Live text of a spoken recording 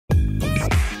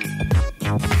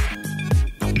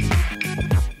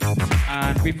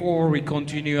Before we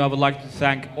continue, I would like to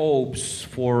thank OPS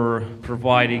for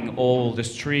providing all the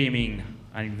streaming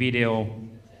and video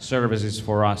services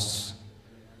for us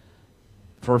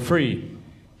for free.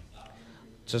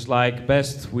 Just like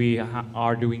Best, we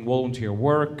are doing volunteer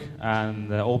work,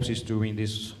 and OPS is doing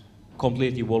this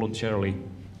completely voluntarily.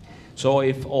 So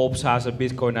if OPS has a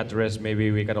Bitcoin address,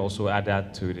 maybe we can also add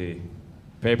that to the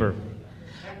paper.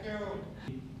 Thank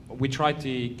you. We tried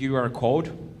the QR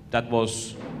code that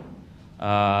was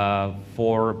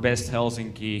for Best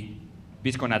Helsinki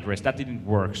Bitcoin address. That didn't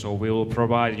work, so we will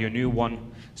provide you a new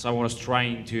one. Someone was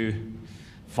trying to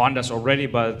fund us already,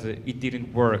 but it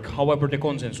didn't work. However, the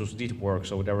Konsensus did work,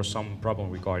 so there was some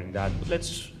problem regarding that. But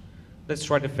let's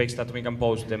try to fix that. We can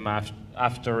post them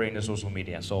after in the social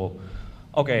media. So,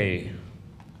 okay,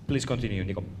 please continue,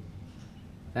 Niko.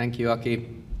 Thank you, Aki.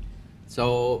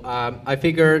 So I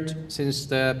figured since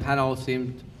the panel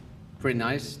seemed pretty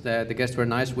nice, the guests were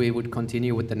nice, we would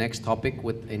continue with the next topic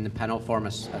in the panel form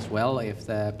as well, if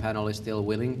the panel is still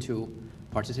willing to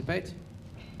participate.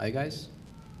 Are you guys?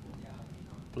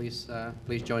 Please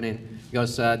join in.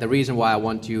 Because the reason why I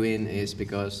want you in is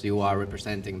because you are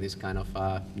representing this kind of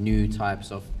new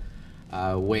types of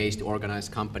ways to organize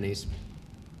companies.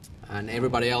 And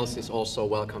everybody else is also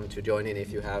welcome to join in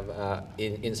if you have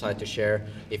insight to share,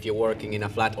 if you're working in a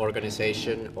flat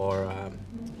organization or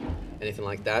anything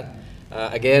like that.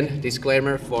 Again,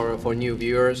 disclaimer for new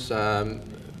viewers,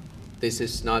 this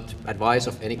is not advice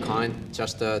of any kind,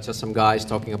 just some guys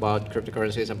talking about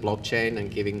cryptocurrencies and blockchain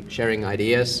and sharing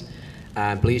ideas.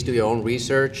 Please do your own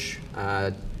research.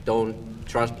 Don't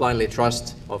blindly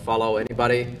trust or follow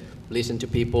anybody. Listen to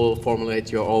people, formulate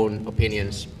your own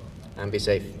opinions, and be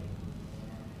safe.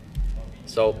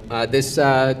 So this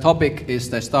topic is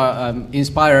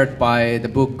inspired by the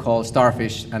book called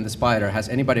Starfish and the Spider. Has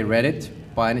anybody read it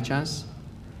by any chance?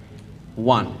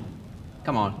 One.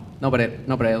 Come on,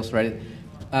 nobody else read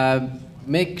it.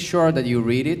 Make sure that you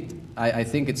read it. I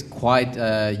think it's quite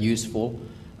useful,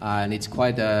 and it's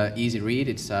quite an easy read.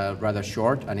 It's rather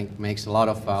short, and it makes a lot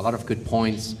of good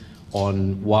points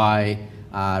on why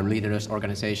leaderless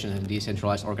organizations and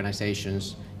decentralized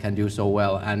organizations can do so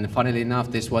well. And funnily enough,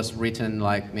 this was written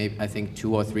like maybe I think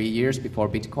 2 or 3 years before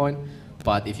Bitcoin.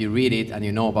 But if you read it and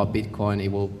you know about Bitcoin,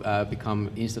 it will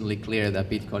become instantly clear that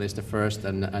Bitcoin is the first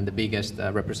and the biggest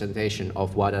representation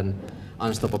of what an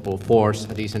unstoppable force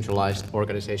a decentralized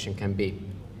organization can be.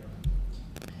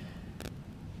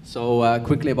 So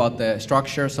quickly about the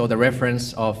structure. So the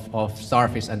reference of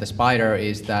Starfish and the Spider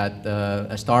is that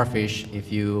a starfish,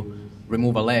 if you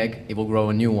remove a leg, it will grow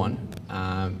a new one.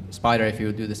 Spider, if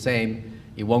you do the same,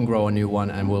 it won't grow a new one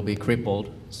and will be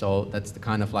crippled. So that's the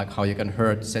kind of like how you can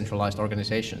hurt centralized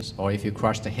organizations. Or if you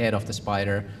crush the head of the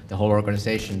spider, the whole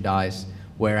organization dies.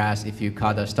 Whereas if you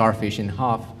cut a starfish in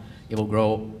half, it will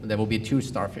grow, there will be 2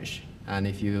 starfish. And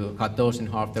if you cut those in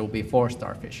half, there will be 4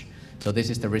 starfish. So this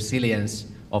is the resilience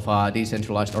of a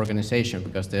decentralized organization,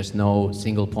 because there's no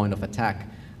single point of attack.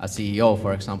 A CEO,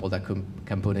 for example, that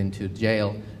can put into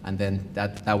jail and then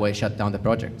that way shut down the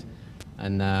project.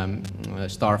 And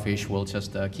Starfish will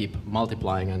just keep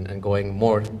multiplying and going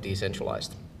more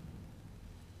decentralized.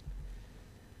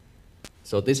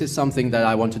 So this is something that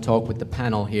I want to talk with the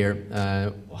panel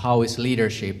here. How is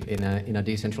leadership in a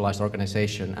decentralized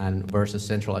organization and versus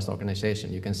centralized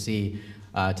organization? You can see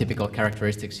typical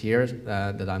characteristics here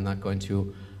that I'm not going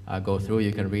to go through.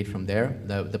 You can read from there.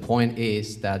 The point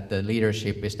is that the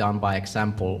leadership is done by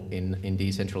example in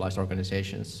decentralized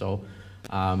organizations. So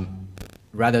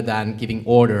rather than giving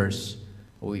orders,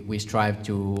 we strive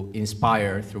to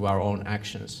inspire through our own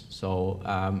actions. So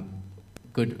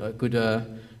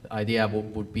good idea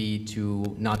would be to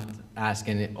not ask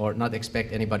or not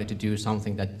expect anybody to do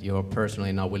something that you're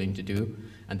personally not willing to do,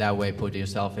 and that way put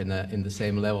yourself in the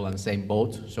same level and same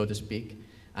boat, so to speak,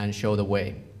 and show the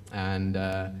way. And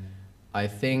I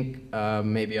think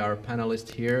maybe our panelist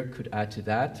here could add to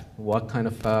that. What kind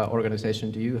of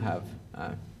organization do you have,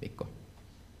 Niko?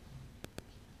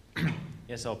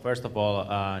 Yeah, so first of all,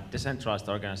 decentralized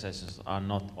organizations are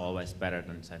not always better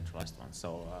than centralized ones.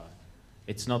 So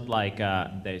it's not like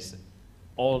there's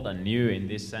old and new in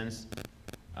this sense.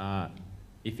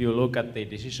 If you look at the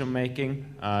decision making,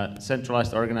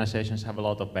 centralized organizations have a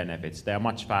lot of benefits. They are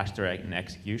much faster in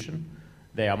execution.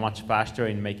 They are much faster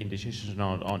in making decisions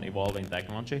on evolving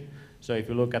technology. So if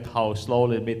you look at how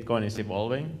slowly Bitcoin is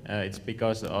evolving, it's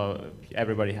because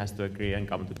everybody has to agree and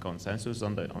come to consensus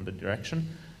on the direction.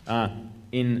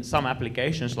 In some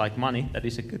applications like money, that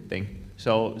is a good thing.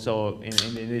 So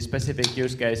in this specific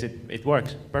use case, it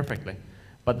works perfectly.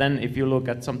 But then if you look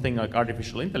at something like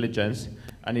artificial intelligence,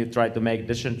 and you try to make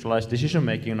decentralized decision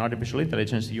making on artificial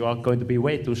intelligence, you are going to be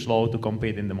way too slow to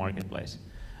compete in the marketplace.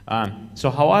 So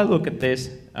how I look at this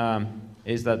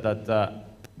is that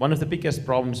one of the biggest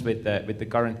problems with the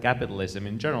current capitalism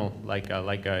in general,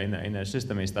 in a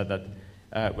system, is that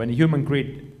when human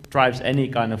greed drives any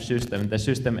kind of system, the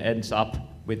system ends up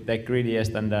with the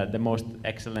greediest and the most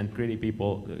excellent greedy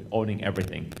people owning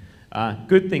everything.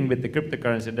 Good thing with the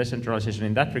cryptocurrency decentralization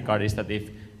in that regard is that if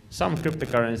some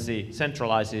cryptocurrency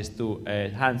centralizes to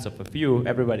hands of a few,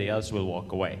 everybody else will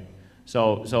walk away.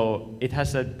 So it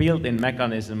has a built-in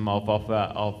mechanism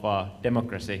of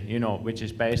democracy, you know, which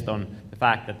is based on the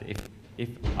fact that if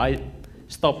I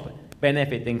stop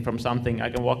benefiting from something, I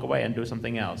can walk away and do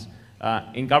something else.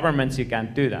 In governments, you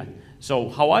can't do that. So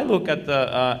how I look at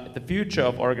the future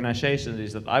of organizations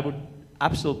is that I would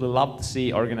absolutely love to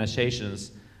see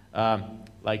organizations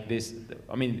like this.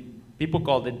 I mean, people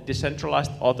call it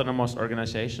decentralized autonomous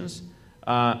organizations.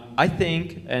 I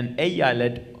think an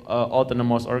AI-led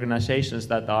autonomous organizations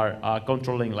that are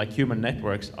controlling like human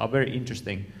networks are very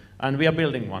interesting, and we are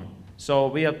building one. So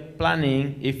we are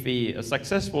planning, if we are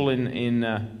successful in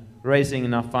raising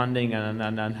enough funding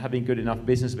and having good enough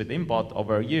business with Impot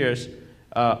over years,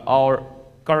 our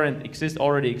current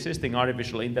already existing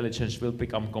artificial intelligence will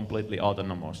become completely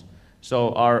autonomous.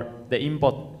 So the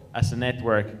Impot as a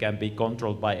network can be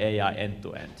controlled by AI end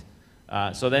to end.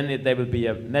 So then there will be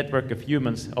a network of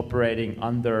humans operating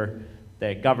under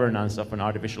the governance of an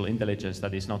artificial intelligence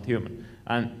that is not human.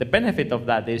 And the benefit of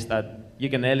that is that you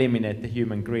can eliminate the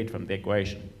human greed from the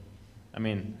equation. I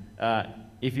mean,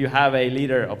 if you have a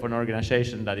leader of an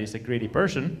organization that is a greedy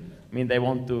person, I mean, they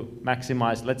want to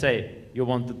maximize, let's say you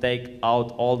want to take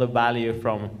out all the value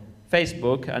from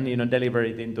Facebook and deliver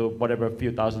it into whatever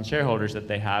few thousand shareholders that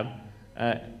they have,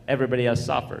 everybody else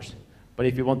suffers. But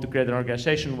if you want to create an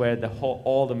organization where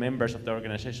all the members of the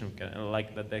organization,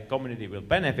 that the community will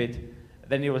benefit,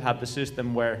 then you will have the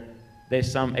system where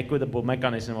there's some equitable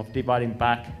mechanism of dividing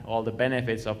back all the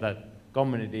benefits of that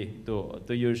community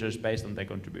to users based on their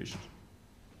contributions.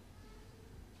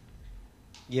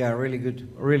 Yeah, really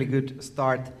good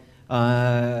start.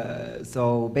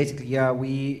 So basically, yeah,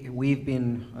 we've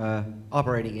been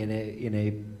operating in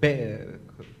a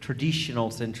traditional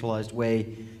centralized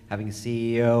way, having a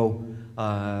CEO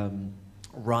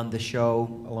run the show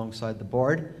alongside the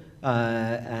board,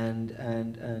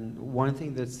 and one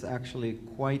thing that's actually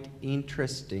quite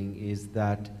interesting is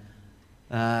that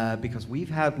because we've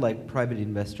had like private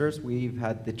investors, we've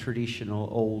had the traditional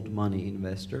old money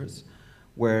investors,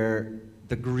 where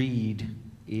the greed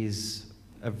is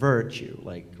a virtue,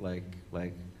 like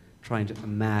trying to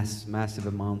amass massive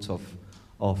amounts of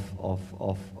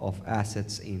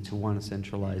assets into one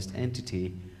centralized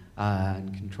entity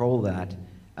and control that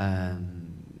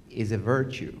is a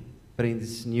virtue. But in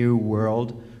this new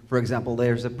world, for example,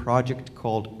 there's a project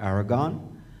called Aragon,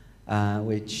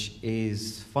 which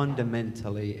is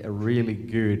fundamentally a really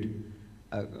good,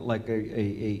 like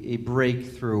a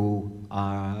breakthrough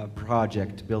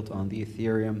project built on the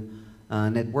Ethereum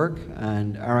network.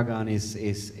 And Aragon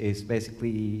is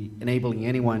basically enabling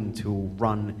anyone to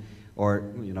run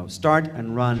or start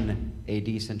and run a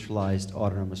decentralized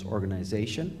autonomous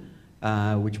organization,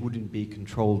 which wouldn't be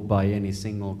controlled by any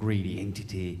single greedy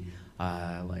entity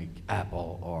like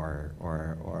Apple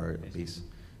or these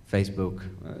Facebook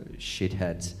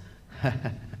shitheads.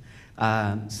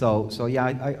 So yeah,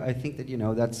 I think that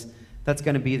that's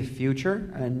going to be the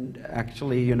future, and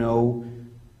actually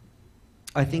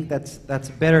I think that's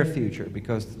a better future,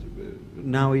 because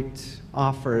now it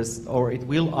offers, or it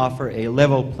will offer, a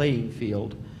level playing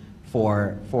field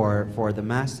for the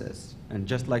masses. And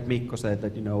just like Mikko said,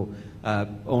 that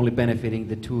only benefiting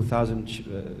the 2,000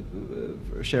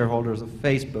 shareholders of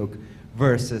Facebook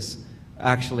versus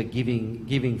actually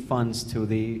giving funds to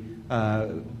the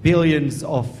billions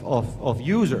of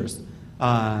users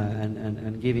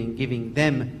and giving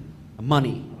them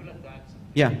money.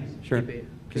 Yeah, sure.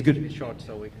 It's good. Keep it short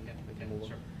so we can move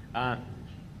on.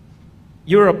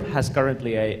 Europe has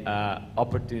currently a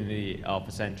opportunity of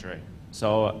a century.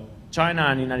 So China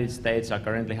and the United States are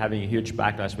currently having a huge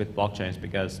backlash with blockchains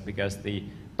because the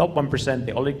top 1%,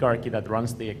 the oligarchy that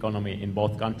runs the economy in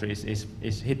both countries,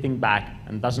 is hitting back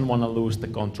and doesn't want to lose the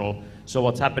control. So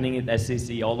what's happening in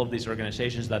SEC, all of these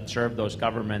organizations that serve those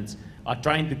governments are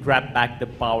trying to grab back the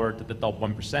power to the top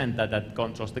 1% that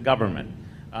controls the government.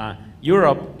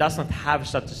 Europe does not have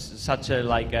such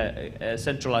a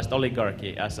centralized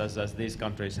oligarchy as these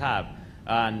countries have,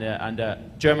 and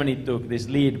Germany took this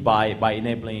lead by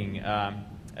enabling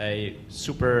a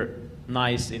super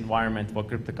nice environment for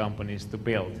crypto companies to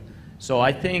build. So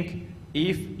I think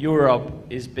if Europe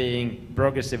is being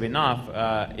progressive enough,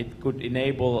 it could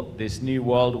enable this new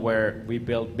world where we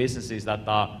build businesses that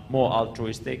are more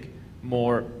altruistic,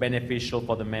 more beneficial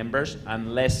for the members,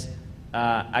 and less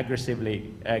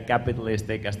aggressively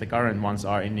capitalistic as the current ones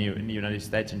are in the United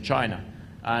States and China.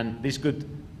 And this could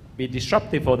be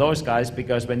disruptive for those guys,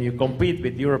 because when you compete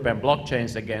with European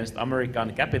blockchains against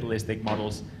American capitalistic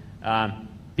models,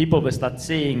 people will start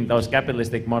seeing those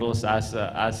capitalistic models as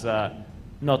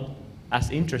not as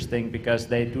interesting, because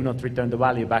they do not return the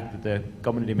value back to the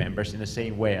community members in the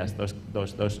same way as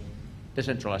those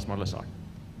decentralized models are.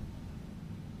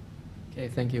 Okay,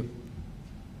 thank you.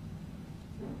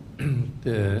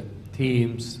 The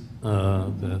teams,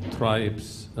 the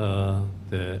tribes,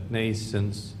 the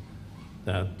nations,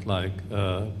 that like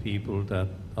people that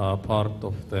are part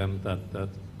of them, that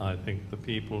I think the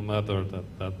people matter,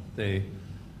 that they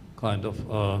kind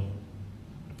of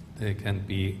they can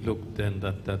be looked in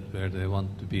that where they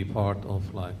want to be part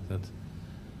of, like that.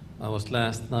 I was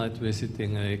last night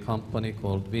visiting a company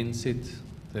called Vincit.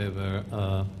 They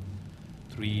were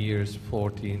 3 years,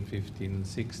 14, 15, and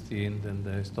 16, then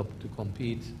they stopped to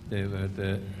compete. They were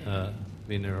the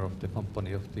winner of the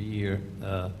Company of the Year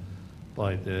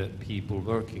by the people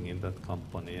working in that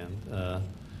company. And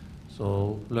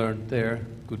so learned there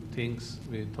good things.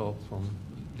 We talked from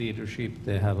leadership.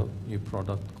 They have a new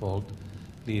product called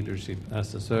Leadership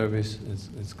as a Service.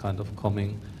 It's kind of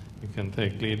coming. You can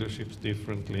take leaderships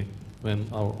differently. When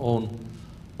our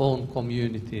own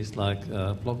communities like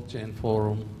blockchain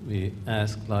forum, we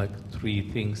ask like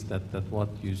 3 things that what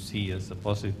you see as a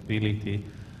possibility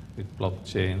with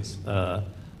blockchains.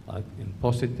 Like in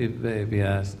positive way, we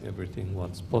ask everything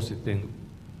what's positive,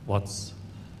 what's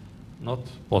not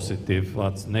positive,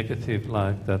 what's negative,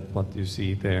 like that, what you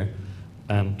see there.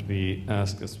 And we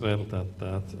ask as well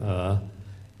that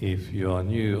if you are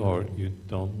new or you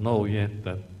don't know yet,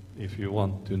 that if you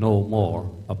want to know more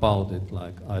about it,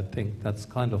 like I think that's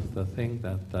kind of the thing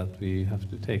that we have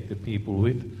to take the people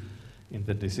with in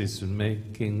the decision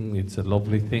making. It's a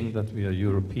lovely thing that we are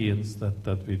Europeans,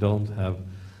 that we don't have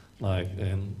like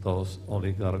those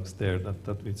oligarchs there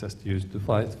that we just used to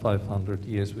fight 500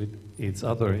 years with each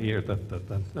other here,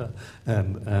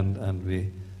 and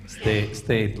we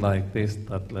stayed like this,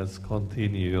 that let's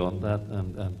continue on that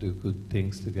and do good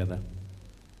things together.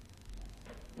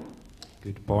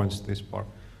 Good points, this part.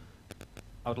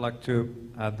 I would like to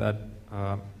add that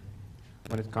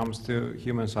when it comes to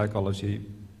human psychology,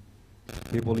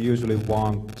 people usually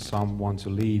want someone to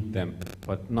lead them,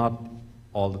 but not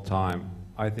all the time.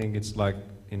 I think it's like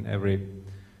in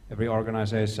every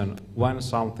organization, when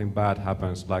something bad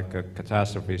happens, like a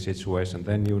catastrophe situation,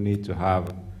 then you need to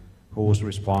have who's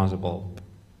responsible.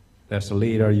 There's a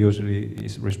leader, usually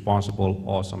is responsible,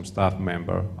 or some staff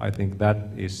member. I think that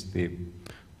is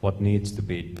what needs to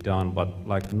be done, but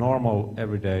like normal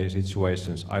everyday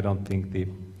situations, I don't think the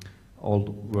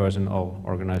old version of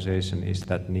organization is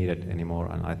that needed anymore,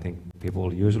 and I think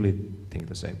people usually think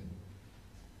the same.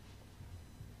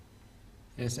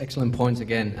 Yes, excellent points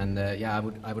again, and yeah,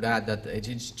 I would add that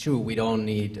it's true we don't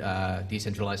need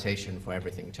decentralization for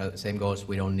everything. Same goes,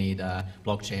 we don't need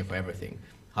blockchain for everything.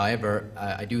 However,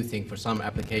 I do think for some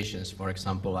applications, for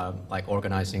example, like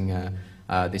organizing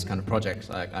this kind of projects,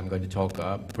 I'm going to talk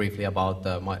briefly about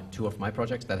 2 of my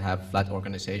projects that have flat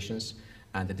organizations,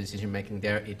 and the decision making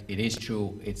there, it is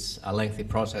true, it's a lengthy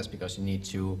process because you need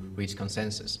to reach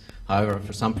consensus. However,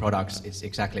 for some products, it's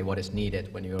exactly what is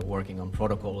needed when you're working on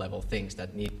protocol level things that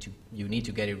you need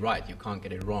to get it right, you can't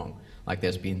get it wrong. Like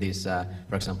there's been this,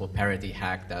 for example, parity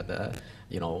hack that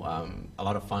a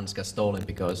lot of funds got stolen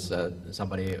because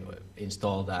somebody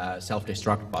installed a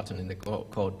self-destruct button in the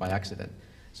code by accident.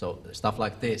 So stuff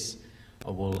like this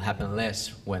will happen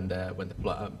less when the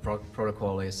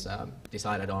protocol is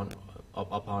decided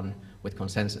upon with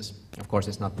consensus. Of course,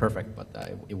 it's not perfect, but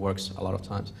it works a lot of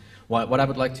times. What I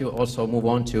would like to also move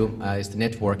on to is the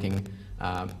networking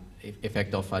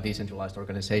effect of a decentralized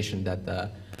organization,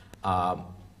 that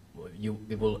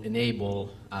it will enable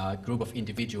a group of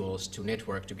individuals to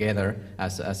network together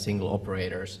as single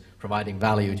operators, providing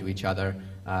value to each other,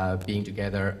 being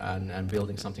together and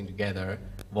building something together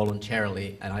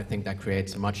voluntarily, and I think that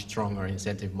creates a much stronger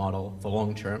incentive model for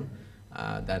long term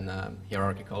than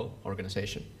hierarchical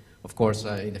organization. Of course,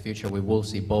 in the future we will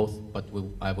see both, but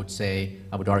I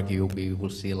would argue we will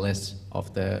see less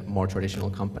of the more traditional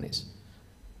companies.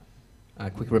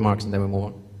 Quick remarks and then we move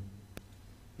on.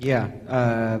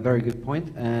 Yeah, very good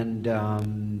point. And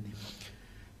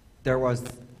there was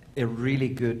a really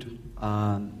good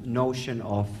notion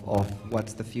of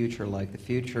what's the future like. The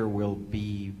future will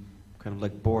be kind of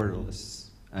like borderless,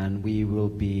 and we will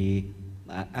be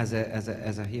as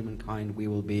a humankind, we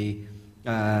will be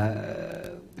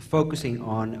focusing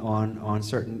on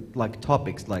certain like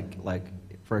topics, like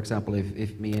for example,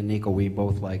 if me and Niko, we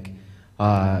both like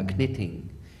knitting,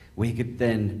 we could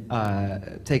then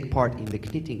take part in the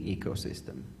knitting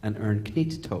ecosystem and earn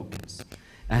knit tokens.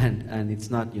 And it's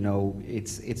not, you know,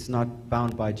 it's not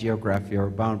bound by geography or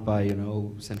bound by, you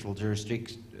know, central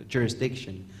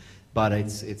jurisdiction, but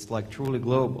it's like truly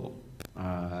global,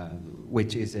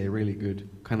 which is a really good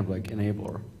kind of like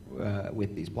enabler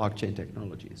with these blockchain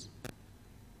technologies.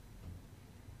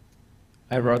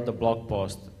 I wrote a blog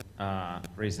post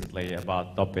recently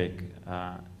about topic.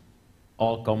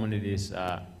 All communities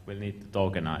will need to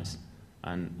tokenize,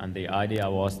 and the idea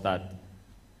was that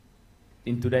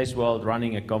in today's world,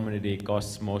 running a community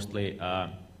costs mostly, I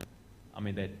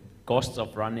mean, the costs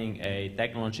of running a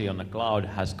technology on the cloud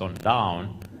has gone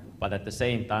down, but at the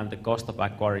same time, the cost of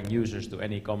acquiring users to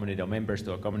any community or members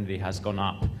to a community has gone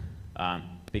up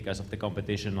because of the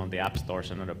competition on the app stores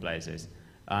and other places.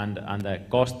 And the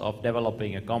cost of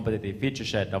developing a competitive feature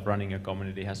set of running a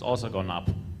community has also gone up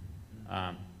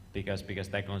because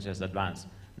technology has advanced.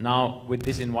 Now, with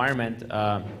this environment,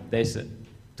 there's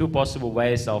two possible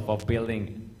ways of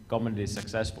building communities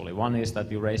successfully. One is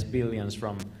that you raise billions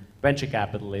from venture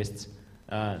capitalists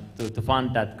to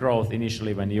fund that growth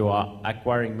initially when you are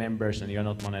acquiring members and you're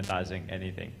not monetizing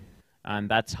anything. And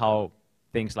that's how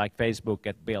things like Facebook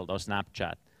get built or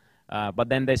Snapchat. But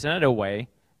then there's another way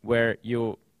where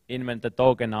you invent a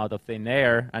token out of thin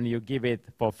air and you give it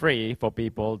for free for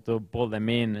people to pull them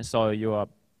in, so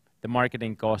the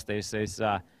marketing cost is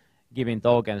giving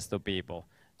tokens to people.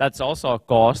 That's also a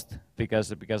cost,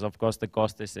 because of course the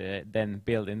cost is then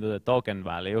built into the token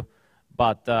value,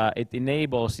 but it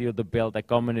enables you to build a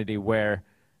community where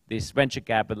these venture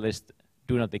capitalists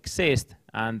do not exist,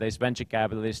 and these venture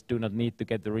capitalists do not need to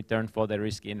get the return for their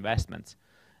risky investments.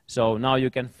 So now you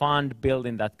can fund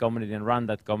building that community and run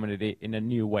that community in a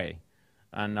new way.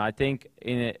 And I think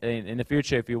in the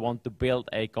future, if you want to build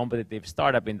a competitive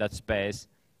startup in that space,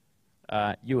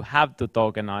 you have to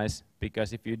tokenize,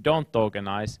 because if you don't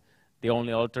tokenize, the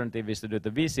only alternative is to do the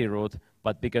VC route.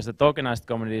 But because the tokenized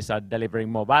communities are delivering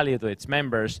more value to its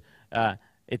members,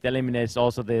 it eliminates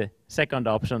also the second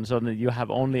option, so that you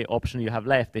have only option you have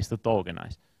left is to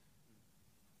tokenize.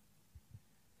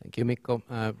 Thank you, Mikko.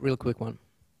 Real quick one.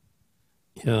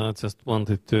 Yeah, I just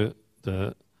wanted to,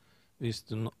 the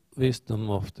wisdom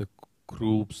of the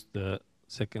groups, the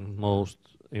second most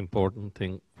important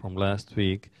thing from last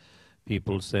week.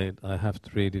 People said, I have to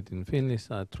read it in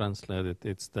Finnish, I translated,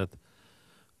 it's that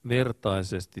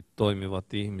vertaisesti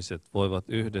toimivat ihmiset voivat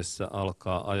yhdessä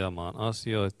alkaa ajamaan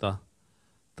asioita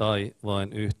tai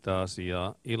vain yhtä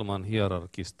asiaa ilman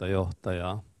hierarkista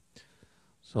johtajaa.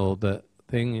 So the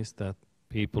thing is that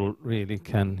people really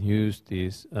can use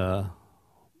these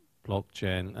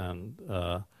blockchain and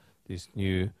these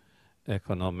new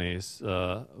economies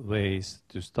ways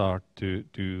to start to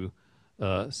do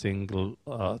single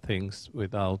things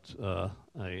without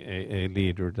a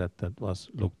leader that was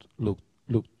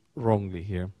looked wrongly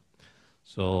here.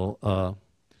 So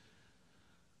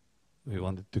we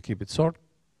wanted to keep it short.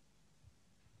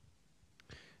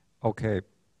 Okay,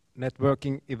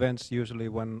 networking events, usually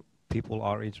when people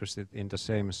are interested in the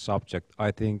same subject,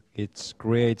 I think it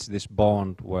creates this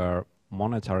bond where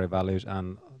monetary values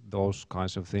and those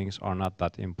kinds of things are not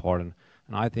that important.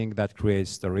 And I think that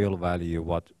creates the real value,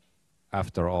 what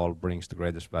after all brings the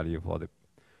greatest value for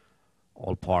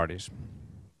all parties.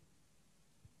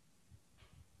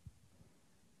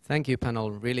 Thank you,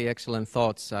 panel. Really excellent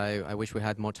thoughts. I wish we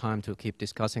had more time to keep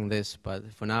discussing this, but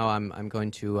for now I'm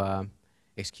going to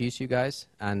excuse you guys,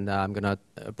 and I'm going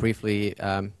to briefly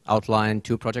outline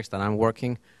two projects that I'm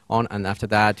working on, and after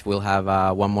that we'll have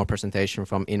one more presentation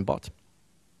from Inbot.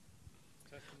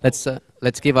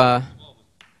 Let's give a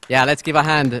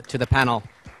hand to the panel.